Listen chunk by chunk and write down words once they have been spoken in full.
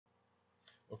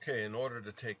Okay, in order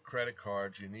to take credit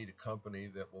cards, you need a company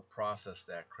that will process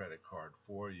that credit card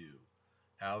for you.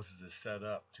 Houses is set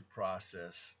up to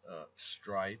process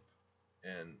Stripe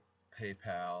and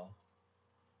PayPal.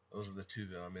 Those are the two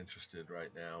that I'm interested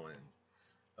right now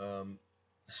in.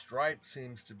 Stripe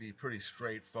seems to be pretty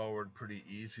straightforward, pretty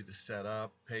easy to set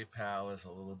up. PayPal is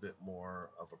a little bit more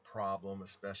of a problem,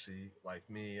 especially like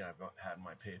me. I've had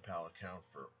my PayPal account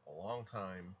for a long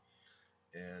time,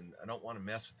 and I don't want to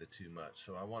mess with it too much,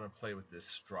 so I want to play with this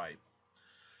Stripe.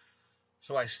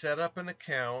 So I set up an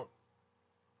account,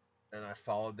 and I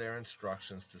followed their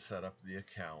instructions to set up the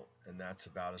account, and that's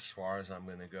about as far as I'm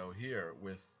going to go here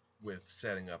with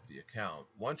setting up the account.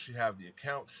 Once you have the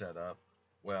account set up,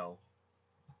 well,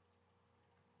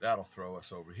 that'll throw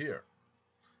us over here.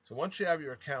 So once you have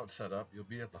your account set up, you'll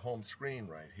be at the home screen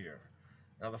right here.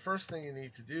 Now the first thing you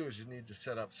need to do is you need to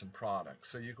set up some products.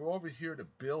 So you go over here to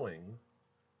billing,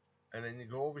 and then you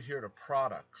go over here to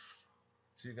products.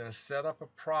 So you're going to set up a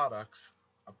product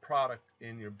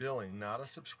in your billing, not a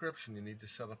subscription. You need to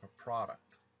set up a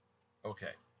product.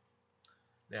 Okay.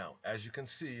 Now, as you can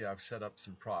see, I've set up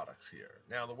some products here.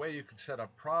 Now, the way you can set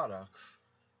up products,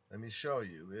 let me show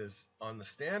you, is on the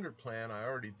standard plan, I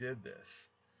already did this.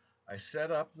 I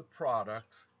set up the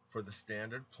product for the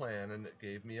standard plan, and it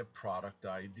gave me a product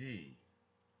ID.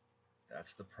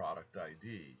 That's the product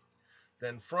ID.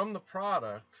 Then from the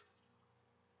product,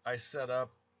 I set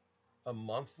up a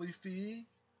monthly fee.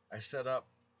 I set up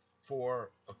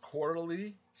for a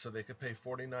quarterly, so they could pay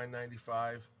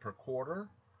 $49.95 per quarter,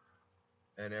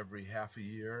 and every half a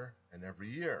year, and every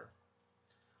year.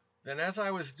 Then as I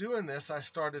was doing this, I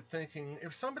started thinking,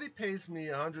 if somebody pays me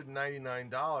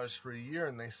 $199 for a year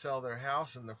and they sell their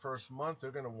house in the first month,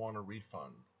 they're going to want a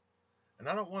refund. And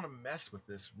I don't want to mess with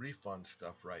this refund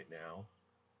stuff right now.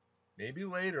 Maybe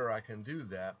later I can do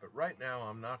that, but right now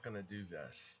I'm not going to do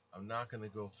this. I'm not going to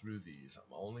go through these.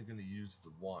 I'm only going to use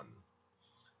the one.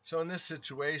 So in this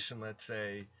situation, let's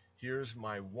say, here's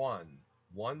my one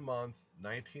month,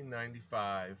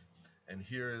 $19.95, and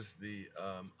here is the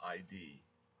ID.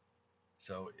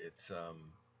 So it's a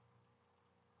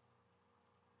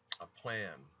plan.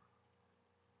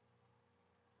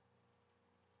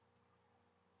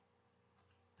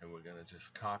 And we're going to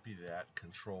just copy that,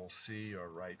 Control C or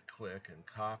right click and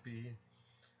copy.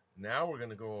 Now we're going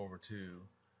to go over to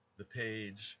the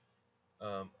page,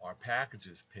 our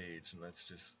packages page, and let's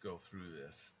just go through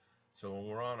this. So when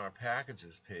we're on our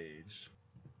packages page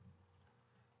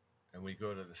and we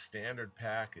go to the standard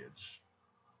package,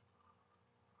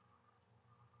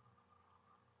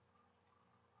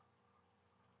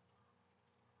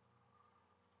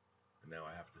 and now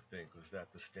I have to think, was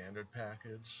that the standard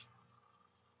package?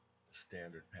 The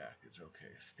standard package,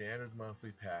 okay, standard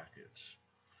monthly package.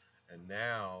 And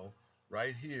now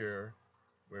right here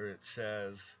where it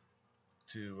says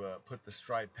to put the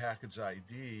Stripe package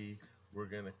ID, we're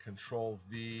going to Control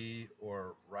V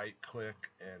or right click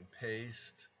and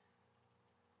paste.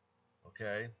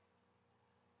 Okay,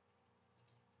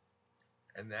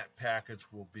 and that package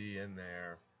will be in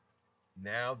there.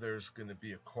 Now there's going to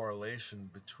be a correlation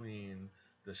between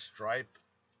the Stripe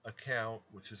account,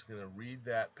 which is going to read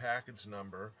that package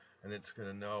number, and it's going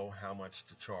to know how much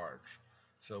to charge.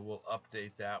 So we'll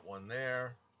update that one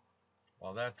there.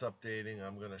 While that's updating,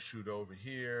 I'm going to shoot over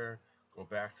here, go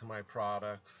back to my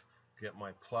products, get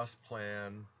my plus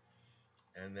plan,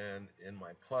 and then in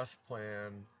my plus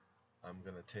plan, I'm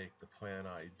going to take the plan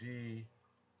ID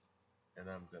and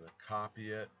I'm going to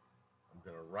copy it. I'm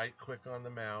going to right click on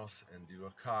the mouse and do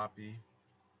a copy.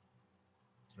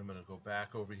 I'm going to go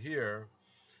back over here.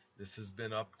 This has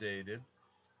been updated,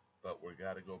 but we've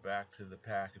got to go back to the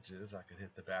packages. I could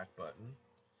hit the back button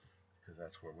because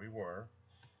that's where we were.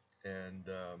 And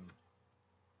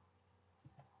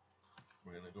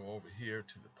we're going to go over here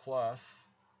to the plus.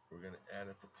 We're going to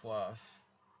edit the plus.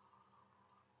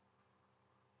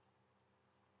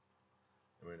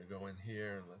 And we're going to go in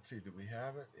here and let's see, do we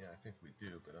have it? Yeah, I think we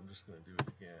do, but I'm just going to do it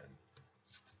again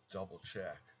just to double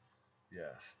check.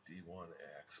 Yes,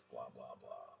 D1X, blah, blah,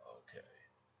 blah. Okay.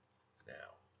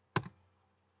 Now,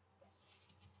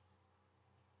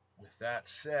 with that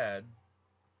said,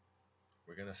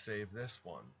 we're going to save this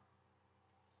one.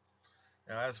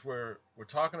 Now, as we're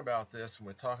talking about this and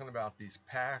we're talking about these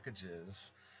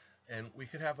packages, and we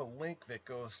could have a link that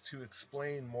goes to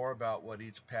explain more about what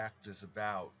each package is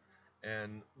about.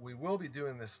 And we will be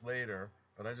doing this later,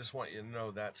 but I just want you to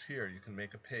know that's here. You can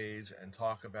make a page and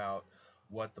talk about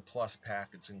what the Plus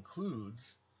package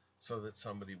includes so that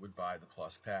somebody would buy the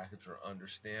Plus package or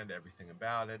understand everything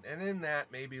about it. And in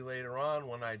that, maybe later on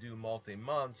when I do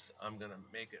multi-months, I'm going to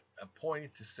make it a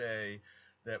point to say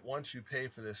that once you pay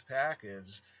for this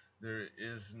package, there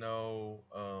is no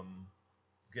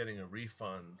getting a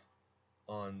refund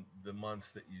on the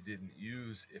months that you didn't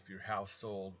use if your house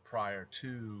sold prior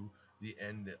to the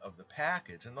end of the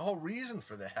package. And the whole reason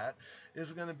for that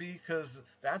is going to be because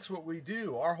that's what we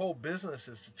do. Our whole business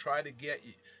is to try to get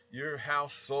your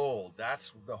house sold.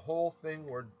 That's the whole thing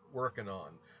we're working on,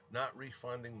 not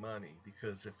refunding money.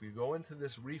 Because if we go into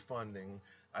this refunding,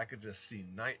 I could just see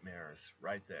nightmares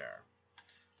right there.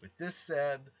 With this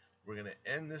said, we're going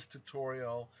to end this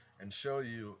tutorial and show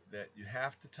you that you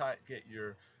have to get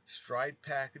your Stripe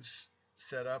package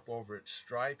set up over at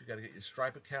Stripe. You got to get your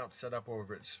Stripe account set up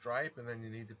over at Stripe, and then you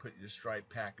need to put your Stripe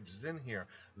packages in here.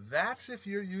 That's if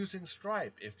you're using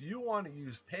Stripe. If you want to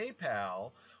use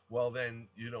PayPal, well, then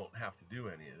you don't have to do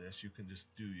any of this. You can just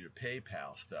do your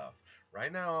PayPal stuff.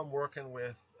 Right now I'm working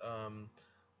with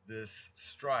this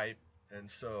Stripe, and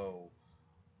so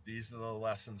these are the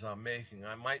lessons I'm making.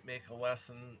 I might make a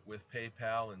lesson with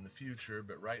PayPal in the future,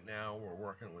 but right now we're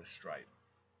working with Stripe.